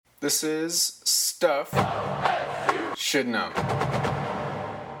This is Stuff Should Know.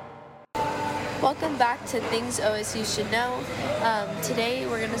 Welcome back to Things OSU Should Know. Today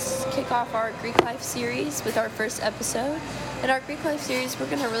we're going to kick off our Greek life series with our first episode. In our Greek life series, we're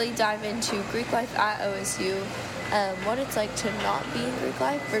going to really dive into Greek life at OSU, what it's like to not be in Greek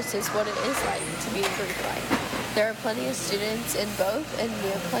life versus what it is like to be in Greek life. There are plenty of students in both, and we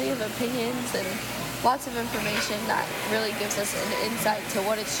have plenty of opinions and lots of information that really gives us an insight to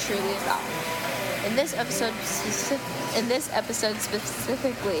what it's truly about. In this episode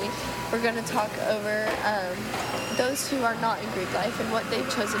specifically, we're going to talk over those who are not in Greek life and what they've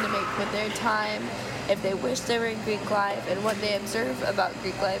chosen to make with their time, if they wish they were in Greek life, and what they observe about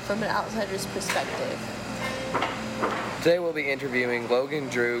Greek life from an outsider's perspective. Today we'll be interviewing Logan,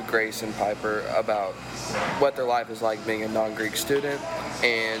 Drew, Grace, and Piper about what their life is like being a non-Greek student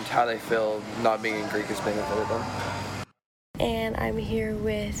and how they feel not being in Greek has benefited them. And I'm here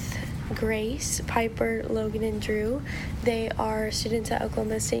with Grace, Piper, Logan, and Drew. They are students at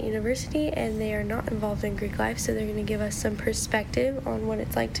Oklahoma State University, and they are not involved in Greek life, so they're going to give us some perspective on what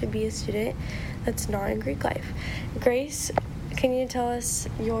it's like to be a student that's not in Greek life. Grace, can you tell us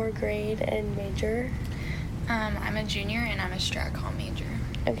your grade and major? I'm a junior, and I'm a strat comm major.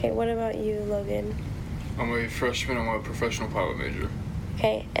 Okay, what about you, Logan? I'm a freshman. I'm a professional pilot major.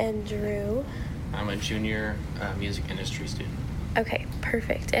 Okay, and Drew? I'm a junior music industry student. Okay,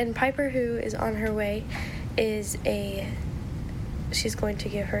 perfect. And Piper, who is on her way, she's going to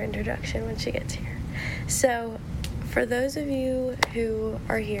give her introduction when she gets here. So, for those of you who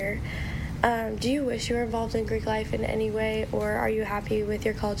are here, do you wish you were involved in Greek life in any way, or are you happy with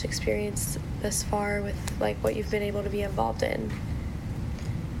your college experience thus far with what you've been able to be involved in?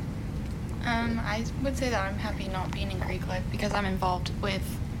 I would say that I'm happy not being in Greek life because I'm involved with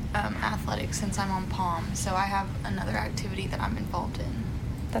athletics since I'm on POM, so I have another activity that I'm involved in.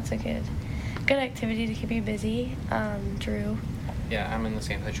 That's a good activity to keep you busy. Drew? Yeah, I'm in the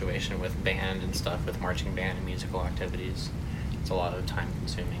same situation with band and stuff, with marching band and musical activities. It's a lot of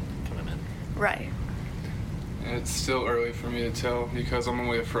time-consuming commitment. Right. It's still early for me to tell because I'm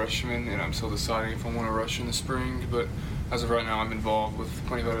only a freshman and I'm still deciding if I want to rush in the spring, but as of right now I'm involved with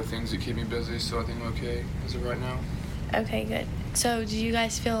plenty of other things that keep me busy, so I think I'm okay as of right now. Okay, good. So do you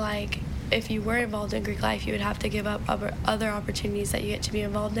guys feel like if you were involved in Greek life, you would have to give up other opportunities that you get to be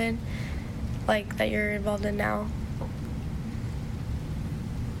involved in, like that you're involved in now?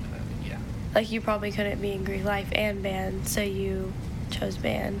 Yeah. Like you probably couldn't be in Greek life and band, so you chose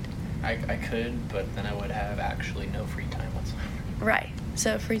band. I could, but then I would have actually no free time whatsoever. Right.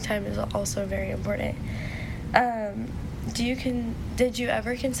 So free time is also very important. Did you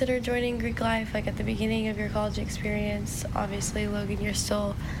ever consider joining Greek life, at the beginning of your college experience? Obviously, Logan, you're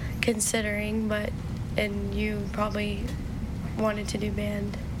still considering, and you probably wanted to do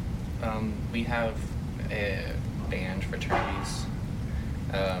band. We have band fraternities.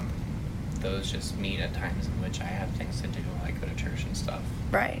 Those just meet at times in which I have things to do, like go to church and stuff.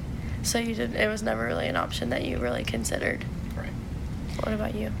 Right. So it was never really an option that you really considered. Right. What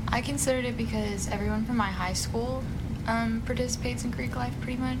about you? I considered it because everyone from my high school participates in Greek life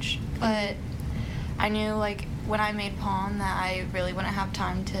pretty much, but I knew when I made POM that I really wouldn't have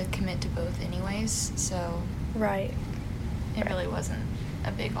time to commit to both anyways, so Right. it really wasn't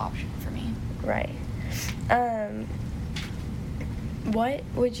a big option for me. Right. What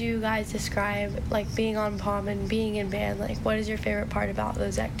would you guys describe being on POM and being in band? What is your favorite part about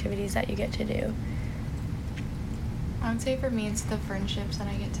those activities that you get to do? I would say for me it's the friendships that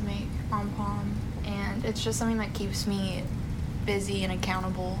I get to make on POM, and it's just something that keeps me busy and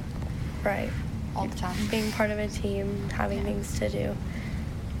accountable. Right. All the time. Being part of a team, having things to do.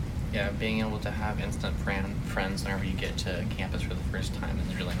 Yeah, being able to have instant friends whenever you get to campus for the first time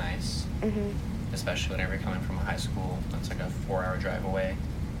is really nice. Mm-hmm. Especially whenever you're coming from a high school that's a 4-hour drive away.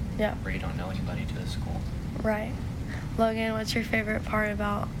 Yeah. Where you don't know anybody to the school. Right. Logan, what's your favorite part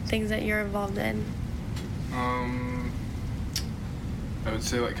about things that you're involved in? I would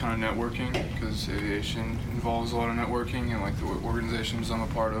say kind of networking, because aviation involves a lot of networking, and the organizations I'm a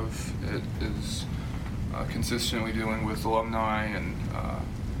part of, it is consistently dealing with alumni and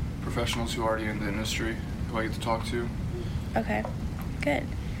professionals who are already in the industry who I get to talk to. Okay, good.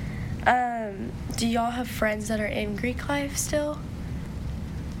 Do y'all have friends that are in Greek life still?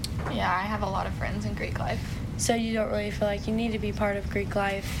 Yeah, I have a lot of friends in Greek life. So you don't really feel like you need to be part of Greek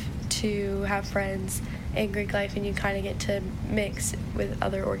life to have friends in Greek life, and you kind of get to mix with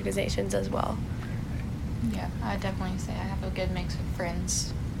other organizations as well? Yeah, I definitely say I have a good mix of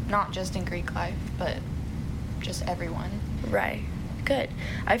friends, not just in Greek life, but just everyone. Right. Good.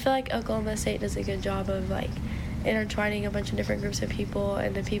 I feel like Oklahoma State does a good job of intertwining a bunch of different groups of people,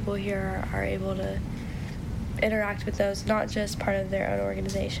 and the people here are able to interact with those, not just part of their own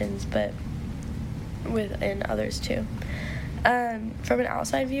organizations, but within others too. From an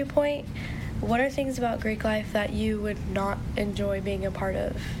outside viewpoint, what are things about Greek life that you would not enjoy being a part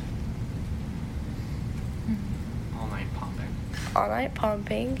of? All-night pumping. All-night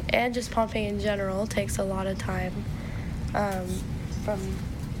pumping, and just pumping in general, takes a lot of time from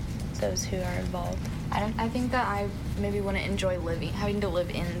those who are involved. I think that I maybe wouldn't enjoy having to live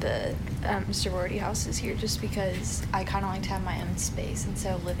in the sorority houses here, just because I kind of like to have my own space, and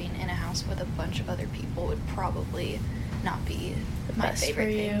so living in a house with a bunch of other people would probably not be my Best favorite for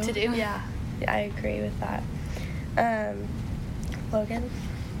you. thing to do. Yeah, I agree with that. Logan?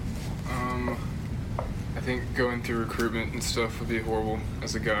 I think going through recruitment and stuff would be horrible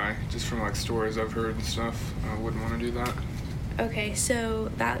as a guy, just from like stories I've heard and stuff. I wouldn't want to do that. Okay, so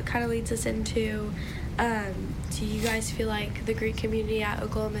that kind of leads us into, do you guys feel like the Greek community at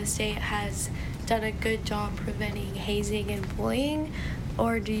Oklahoma State has done a good job preventing hazing and bullying,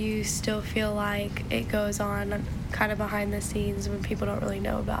 or do you still feel like it goes on kind of behind the scenes when people don't really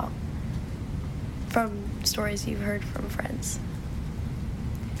know about, from stories you've heard from friends?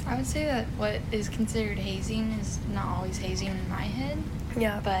 I would say that what is considered hazing is not always hazing in my head.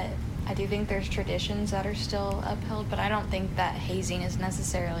 Yeah. But I do think there's traditions that are still upheld, but I don't think that hazing is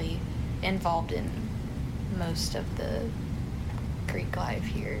necessarily involved in most of the Greek life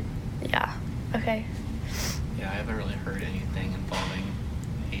here. Yeah. Okay. Yeah, I haven't really heard anything involving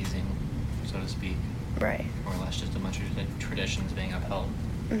hazing, so to speak. Right. More or less just a bunch of traditions being upheld.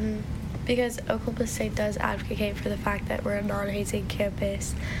 Mm-hmm. Because Oklahoma State does advocate for the fact that we're a non-hazing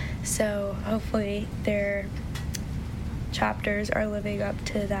campus, so hopefully their chapters are living up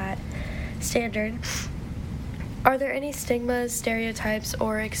to that standard. Are there any stigmas, stereotypes,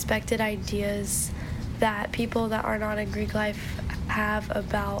 or expected ideas that people that are not in Greek life have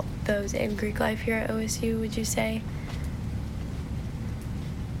about those in Greek life here at OSU, would you say?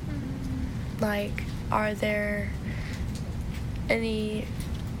 Like, are there any,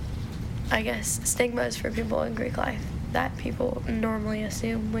 I guess, stigmas for people in Greek life that people normally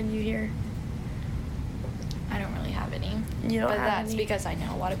assume when you hear? I don't really have any. You don't but have that's any? because I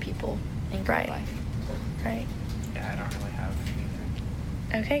know a lot of people in Greek Right. life. Right. Yeah, I don't really have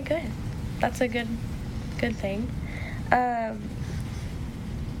anything. Okay, good. That's a good thing.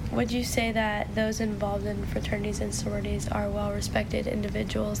 Would you say that those involved in fraternities and sororities are well-respected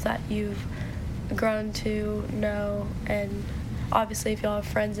individuals that you've grown to know? And obviously, if y'all have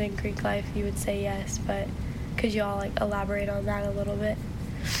friends in Greek life, you would say yes, but could you all like elaborate on that a little bit?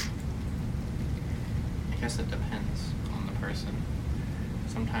 I guess it depends on the person.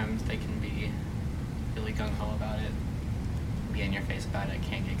 Sometimes they can be really gung-ho about it, be in your face about it,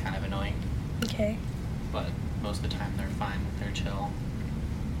 can get kind of annoying. Okay. But most of the time they're fine, they're chill.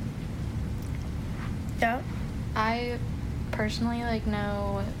 Yeah. I personally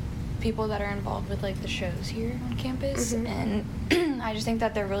know people that are involved with the shows here on campus, Mhm. and I just think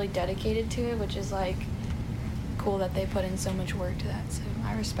that they're really dedicated to it, which is cool that they put in so much work to that. So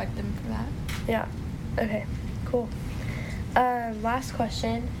I respect them for that. Yeah. Okay. Cool. Last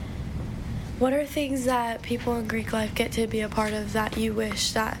question. What are things that people in Greek life get to be a part of that you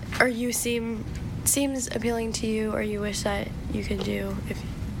wish that, or you seems appealing to you, or you wish that you could do if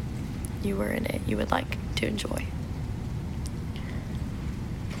you were in it, you would like to enjoy?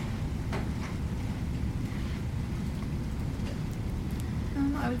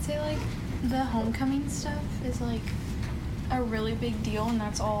 I would say the homecoming stuff is a really big deal, and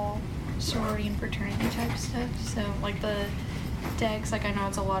that's all sorority and fraternity type stuff. So the decks, I know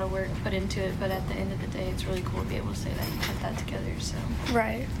it's a lot of work put into it, but at the end of the day, it's really cool to be able to say that you put that together. So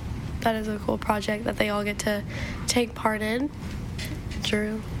Right. That is a cool project that they all get to take part in.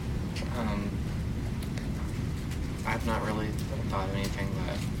 Drew? I've not really thought of anything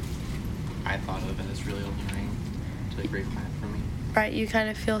that I thought of as really alluring to the Greek life for me. Right, you kind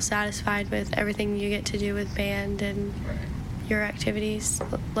of feel satisfied with everything you get to do with band and Right. your activities.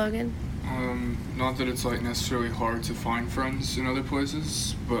 Logan? Not that it's necessarily hard to find friends in other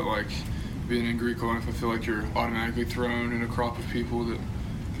places, but being in Greek life, I feel like you're automatically thrown in a crop of people that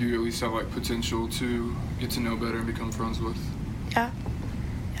you at least have potential to get to know better and become friends with. Yeah.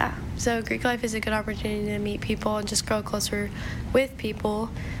 Yeah. So Greek life is a good opportunity to meet people and just grow closer with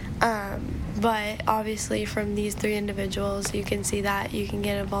people. But obviously from these three individuals, you can see that you can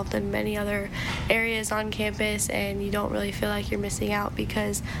get involved in many other areas on campus, and you don't really feel like you're missing out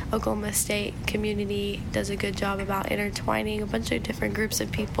because Oklahoma State community does a good job about intertwining a bunch of different groups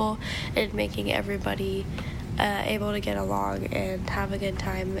of people and making everybody able to get along and have a good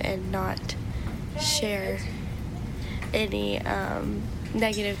time and not share any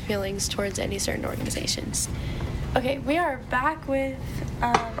negative feelings towards any certain organizations. Okay, we are back with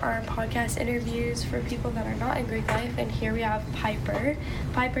our podcast interviews for people that are not in Greek life, and here we have Piper.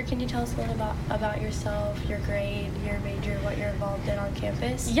 Piper, can you tell us a little about yourself, your grade, your major, what you're involved in on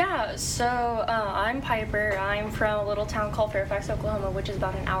campus? Yeah, so I'm Piper. I'm from a little town called Fairfax, Oklahoma, which is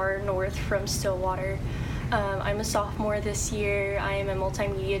about an hour north from Stillwater. I'm a sophomore this year. I am a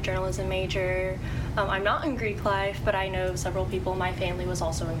multimedia journalism major. I'm not in Greek life, but I know several people. My family was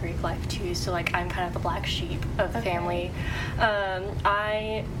also in Greek life too, so like I'm kind of the black sheep of the family.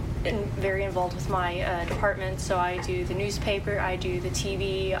 I am very involved with my department, so I do the newspaper, I do the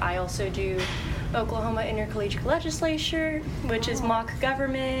TV, I also do Oklahoma Intercollegiate Legislature, which is mock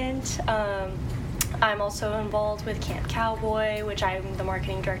government. I'm also involved with Camp Cowboy, which I'm the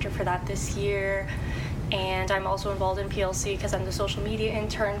marketing director for that this year. And I'm also involved in PLC because I'm the social media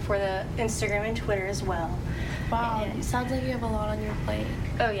intern for the Instagram and Twitter as well. Wow, it sounds like you have a lot on your plate.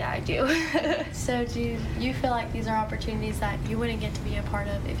 Oh yeah, I do. So do you feel like these are opportunities that you wouldn't get to be a part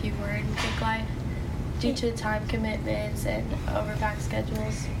of if you were in Greek life due to time commitments and overpacked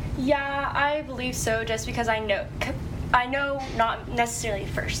schedules? Yeah, I believe so, just because I know not necessarily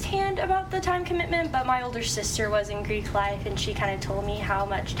firsthand about the time commitment, but my older sister was in Greek life, and she kind of told me how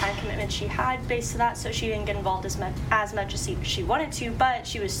much time commitment she had based on that, so she didn't get involved as much as she wanted to, but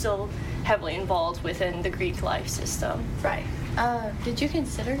she was still heavily involved within the Greek life system. Right. Did you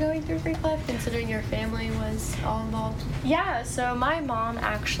consider going through Greek life, considering your family was all involved? Yeah, so my mom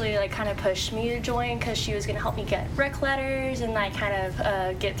actually kind of pushed me to join because she was going to help me get rec letters and kind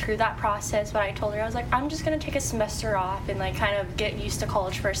of get through that process. But I told her, I was like, I'm just going to take a semester off and kind of get used to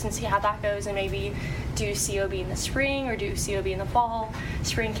college first and see how that goes, and maybe do COB in the spring or do COB in the fall.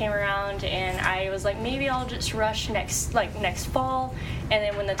 Spring came around and I was like, maybe I'll just rush next fall. And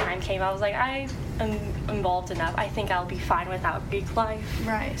then when the time came, I was like, I am involved enough. I think I'll be fine without Greek life.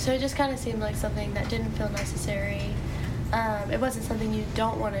 Right. So it just kind of seemed like something that didn't feel necessary. It wasn't something you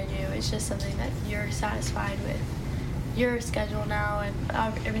don't want to do. It's just something that you're satisfied with your schedule now and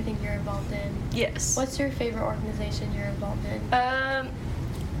everything you're involved in. Yes. What's your favorite organization you're involved in?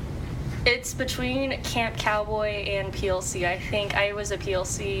 It's between Camp Cowboy and PLC. I think I was a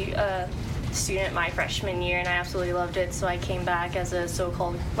PLC student my freshman year, and I absolutely loved it, so I came back as a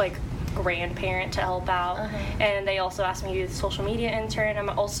so-called grandparent to help out. And they also asked me to do the social media intern. I'm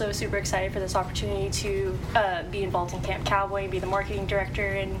also super excited for this opportunity to be involved in Camp Cowboy, be the marketing director,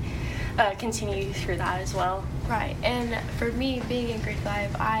 and continue through that as well. Right. And for me, being in Greek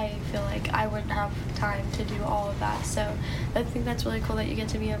life, I feel like I wouldn't have time to do all of that, so I think that's really cool that you get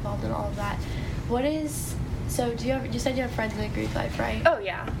to be involved in all of that. So you said you have friends in Greek life, right? Oh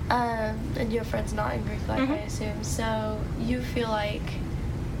yeah. And you have friends not in Greek life, I assume. So you feel like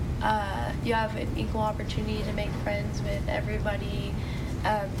you have an equal opportunity to make friends with everybody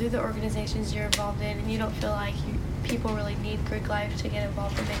through the organizations you're involved in, and you don't feel like people really need Greek life to get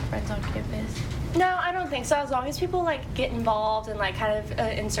involved and make friends on campus? No, I don't think so. As long as people get involved and kind of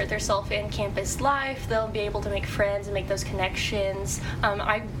insert themselves in campus life, they'll be able to make friends and make those connections.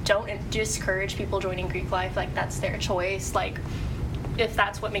 I don't discourage people joining Greek life. That's their choice. If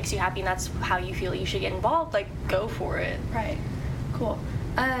that's what makes you happy and that's how you feel you should get involved, go for it. Right. Cool.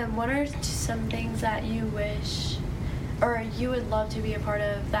 What are some things that you wish or you would love to be a part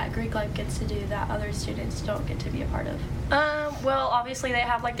of that Greek life gets to do that other students don't get to be a part of? Well, obviously they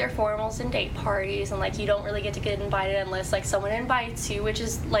have their formals and date parties, and you don't really get to get invited unless someone invites you, which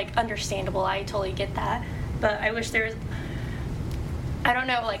is understandable. I totally get that, but I wish there was, I don't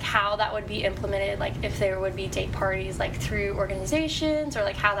know how that would be implemented, if there would be date parties through organizations, or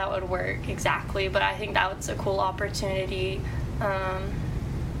how that would work exactly, but I think that was a cool opportunity.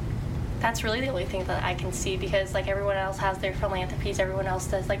 That's really the only thing that I can see, because everyone else has their philanthropies, everyone else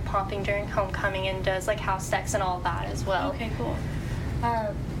does pomping during homecoming and does house decks and all of that as well. Okay, cool.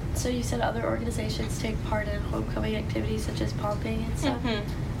 So you said other organizations take part in homecoming activities such as pomping and stuff?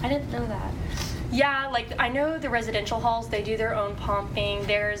 I didn't know that. Yeah, I know the residential halls, they do their own pomping.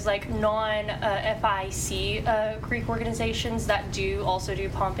 There's non-FIC Greek organizations that also do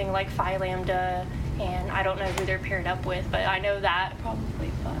pomping, like Phi Lambda, and I don't know who they're paired up with, but I know that.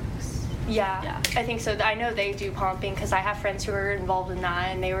 Probably Bucks. Yeah, I think so. I know they do pomping because I have friends who are involved in that,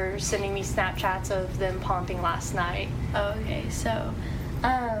 and they were sending me Snapchats of them pomping last night. Oh, okay. So,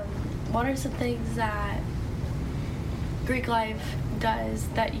 what are some things that Greek life does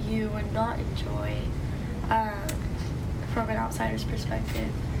that you would not enjoy from an outsider's perspective?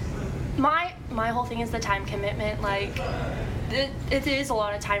 My whole thing is the time commitment. It is a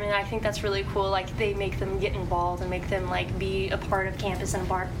lot of time, and I think that's really cool. They make them get involved and make them be a part of campus and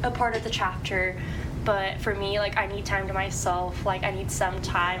a part of the chapter. But for me, like, I need time to myself. Like, I need some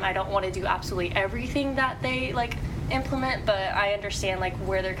time. I don't want to do absolutely everything that they, like, implement, but I understand, like,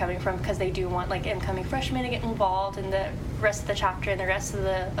 where they're coming from, because they do want, like, incoming freshmen to get involved and the rest of the chapter and the rest of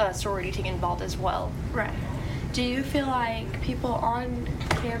the sorority to get involved as well. Right. Do you feel like people on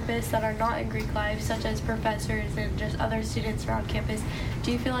campus that are not in Greek life, such as professors and just other students around campus,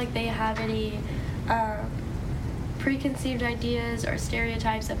 do you feel like they have any preconceived ideas or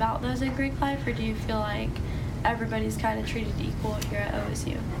stereotypes about those in Greek life, or do you feel like everybody's kind of treated equal here at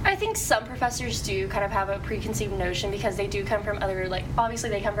OSU? I think some professors do kind of have a preconceived notion, because they do come from other, like,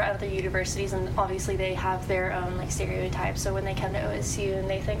 obviously they come from other universities, and obviously they have their own, like, stereotypes. So when they come to OSU and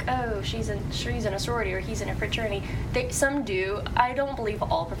they think, oh, she's in a sorority or he's in a fraternity, some do. I don't believe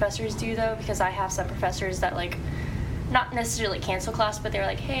all professors do, though, because I have some professors that, like, not necessarily cancel class, but they're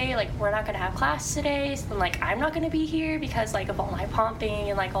like, hey, like, we're not going to have class today, so, like, I'm not going to be here because, like, of all my pomping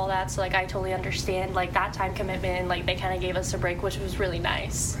and, like, all that. So, like, I totally understand, like, that time commitment, and, like, they kind of gave us a break, which was really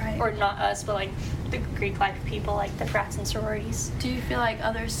nice. Right. Or not us, but, like, the Greek life people, like the frats and sororities. Do you feel like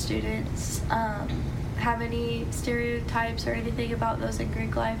other students have any stereotypes or anything about those in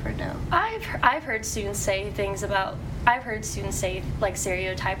Greek life, or no? I've heard students say like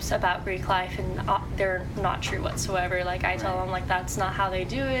stereotypes about Greek life, and they're not true whatsoever. Like, I tell them, like, that's not how they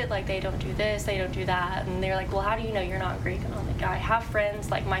do it. Like, they don't do this, they don't do that, and they're like, well, how do you know you're not Greek? And I'm like, I have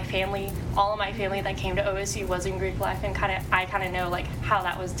friends, like, my family, all of my family that came to OSU was in Greek life, and I kind of know, like, how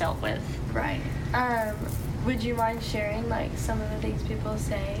that was dealt with. Right. Would you mind sharing, like, some of the things people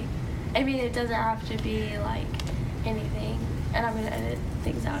say? I mean, it doesn't have to be, like, anything, and I'm going to edit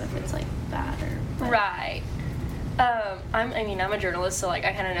things out if it's, like, bad or whatever. Right. I'm a journalist, so, like,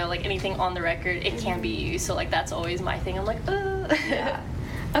 I kind of know, like, anything on the record, it can be used, so, like, that's always my thing. I'm like, Yeah.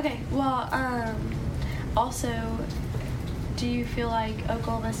 Okay, well, also, do you feel like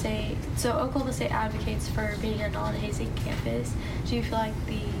Oklahoma State advocates for being a non-hazing campus. Do you feel like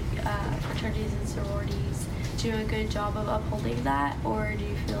the fraternities and sororities do a good job of upholding that, or do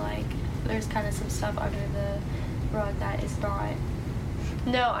you feel like there's kind of some stuff under the rug that is not?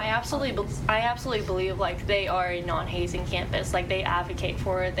 No, I absolutely believe, like, they are a non-hazing campus. Like, they advocate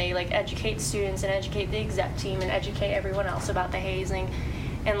for it. They, like, educate students and educate the exec team and educate everyone else about the hazing.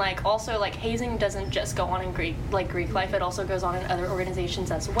 And, like, also, like, hazing doesn't just go on in Greek life. It also goes on in other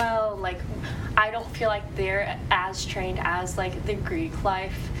organizations as well. Like, I don't feel like they're as trained as, like, the Greek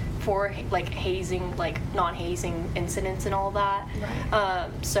life for, like, hazing, like, non-hazing incidents and all that. Right.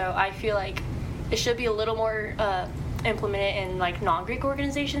 So I feel like it should be a little more implemented in, like, non-Greek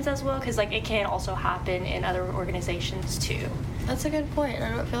organizations as well, because, like, it can also happen in other organizations too. That's a good point. I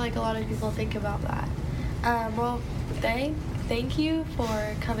don't feel like a lot of people think about that. Well, thank you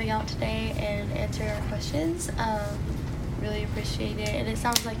for coming out today and answering our questions. Really appreciate it. And it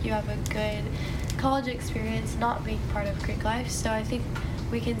sounds like you have a good college experience not being part of Greek life, so I think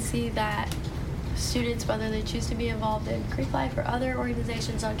we can see that students, whether they choose to be involved in Greek life or other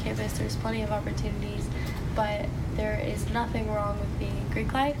organizations on campus, there's plenty of opportunities, but there is nothing wrong with being in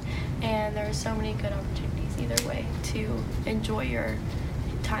Greek life, and there are so many good opportunities either way to enjoy your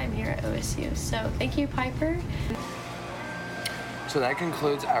time here at OSU. So thank you, Piper. So that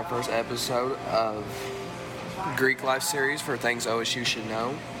concludes our first episode of Greek Life series for Things OSU Should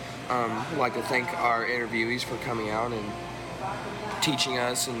Know. I'd like to thank our interviewees for coming out and teaching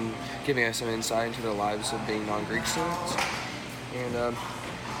us and giving us some insight into the lives of being non-Greek students. And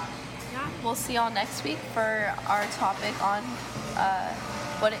We'll see y'all next week for our topic on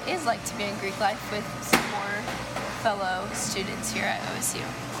what it is like to be in Greek life with some more fellow students here at OSU.